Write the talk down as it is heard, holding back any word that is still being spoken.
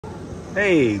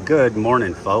Hey, good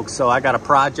morning, folks. So I got a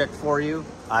project for you.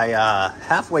 I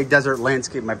halfway desert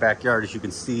landscape my backyard. As you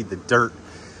can see, the dirt.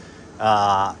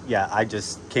 Yeah, I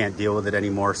just can't deal with it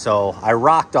anymore. So I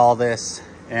rocked all this,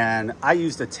 and I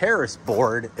used a terrace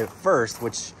board at first,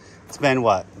 which it's been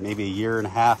what, maybe a year and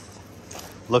a half.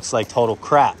 Looks like total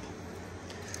crap.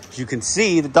 As you can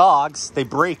see, the dogs, they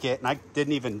break it, and I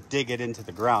didn't even dig it into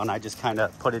the ground. I just kind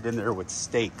of put it in there with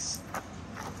stakes.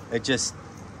 It just,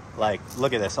 like,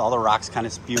 look at this, all the rocks kind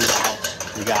of spewing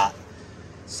out. You got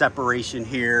separation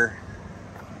here.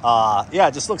 Yeah,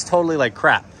 it just looks totally like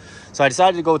crap. So I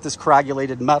decided to go with this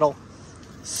corrugated metal,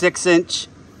 6-inch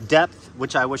depth,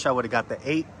 which I wish I would have got the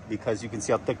 8, because you can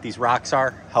see how thick these rocks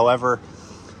are. However,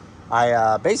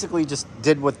 I basically just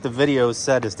did what the video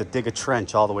said, is to dig a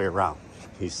trench all the way around,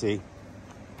 you see?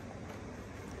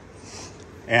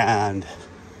 And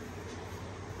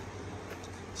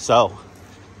so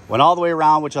went all the way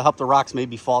around, which will help the rocks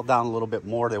maybe fall down a little bit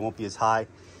more. They won't be as high.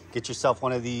 Get yourself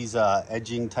one of these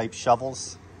edging type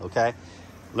shovels, okay?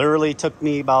 Literally took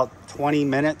me about 20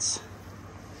 minutes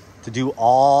to do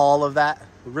all of that.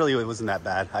 Really, it wasn't that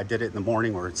bad. I did it in the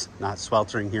morning where it's not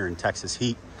sweltering here in Texas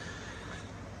heat.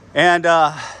 And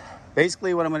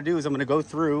basically what I'm gonna do is I'm gonna go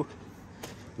through,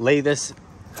 lay this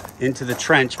into the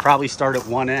trench, probably start at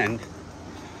one end.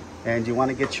 And you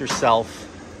wanna get yourself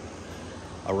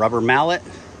a rubber mallet.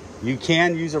 You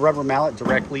can use a rubber mallet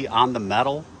directly on the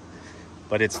metal,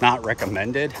 but it's not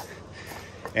recommended.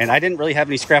 And I didn't really have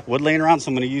any scrap wood laying around, so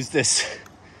I'm gonna use this,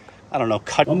 I don't know,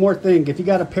 cut. One more thing, if you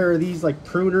got a pair of these like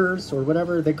pruners or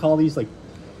whatever they call these, like,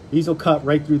 these will cut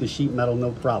right through the sheet metal,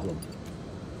 no problem.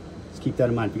 Just keep that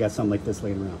in mind if you got something like this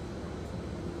laying around.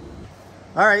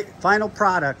 All right, final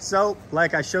product. So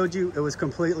like I showed you, it was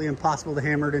completely impossible to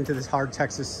hammer it into this hard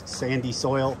Texas sandy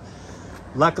soil.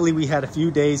 Luckily, we had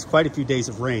quite a few days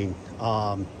of rain.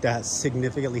 That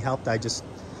significantly helped. I just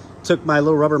took my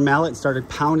little rubber mallet and started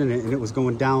pounding it, and it was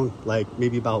going down like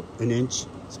maybe about an inch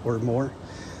or more.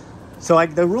 So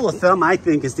the rule of thumb, I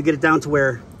think, is to get it down to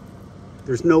where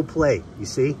there's no play, you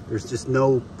see? There's just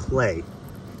no play.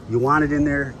 You want it in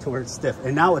there to where it's stiff.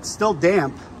 And now it's still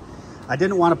damp. I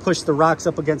didn't want to push the rocks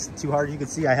up against it too hard. You can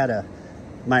see I had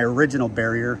my original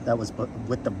barrier that was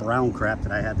with the brown crap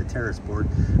that I had, the terrace board.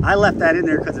 I left that in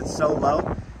there because it's so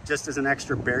low, just as an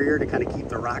extra barrier to kind of keep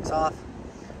the rocks off.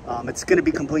 It's going to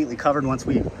be completely covered once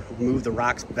we move the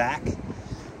rocks back,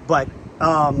 but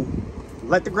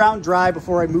let the ground dry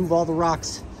before I move all the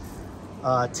rocks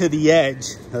to the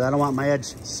edge, because I don't want my edge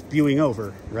spewing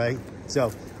over, right?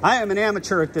 So I am an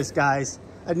amateur at this, guys.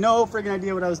 I had no friggin'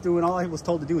 idea what I was doing. All I was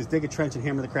told to do was dig a trench and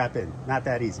hammer the crap in. Not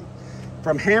that easy.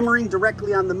 From hammering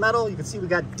directly on the metal, you can see we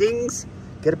got dings.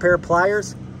 Get a pair of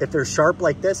pliers, if they're sharp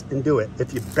like this, and do it.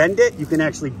 If you bend it, you can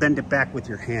actually bend it back with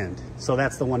your hand. So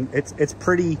that's the one. It's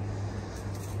pretty,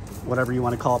 whatever you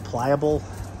want to call it, pliable,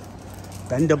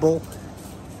 bendable.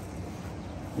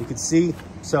 You can see,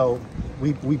 so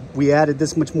we added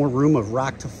this much more room of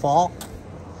rock to fall.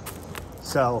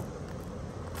 So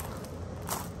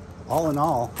all in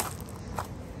all,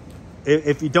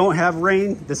 if you don't have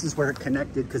rain, this is where it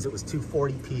connected, because it was 2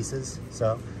 40 pieces.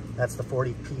 So that's the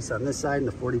 40 piece on this side and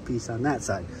the 40 piece on that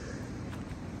side.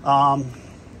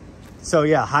 So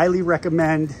yeah, highly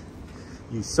recommend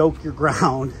you soak your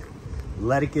ground,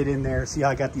 let it get in there. See how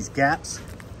I got these gaps?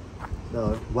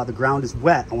 So while the ground is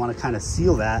wet, I want to kind of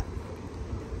seal that,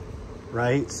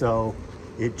 right? So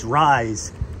it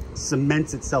dries,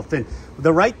 cements itself in.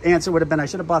 The right answer would have been, I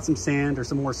should have bought some sand or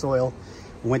some more soil,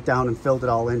 went down and filled it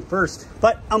all in first,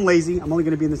 but I'm lazy. I'm only going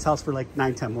to be in this house for like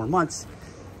 9-10 more months,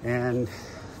 and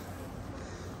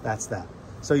that's that.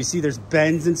 So you see there's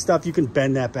bends and stuff. You can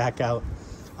bend that back out.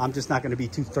 I'm just not going to be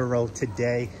too thorough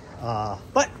today,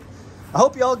 but I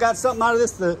hope you all got something out of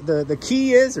this. The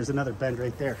key is, there's another bend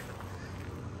right there.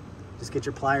 Just get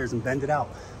your pliers and bend it out.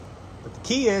 But the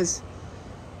key is,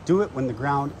 do it when the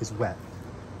ground is wet,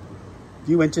 a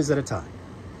few inches at a time.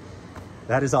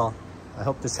 That is all. I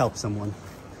hope this helps someone.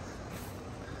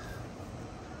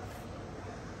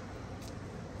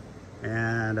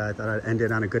 And I thought I'd end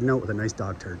it on a good note with a nice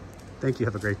dog turd. Thank you.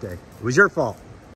 Have a great day. It was your fault.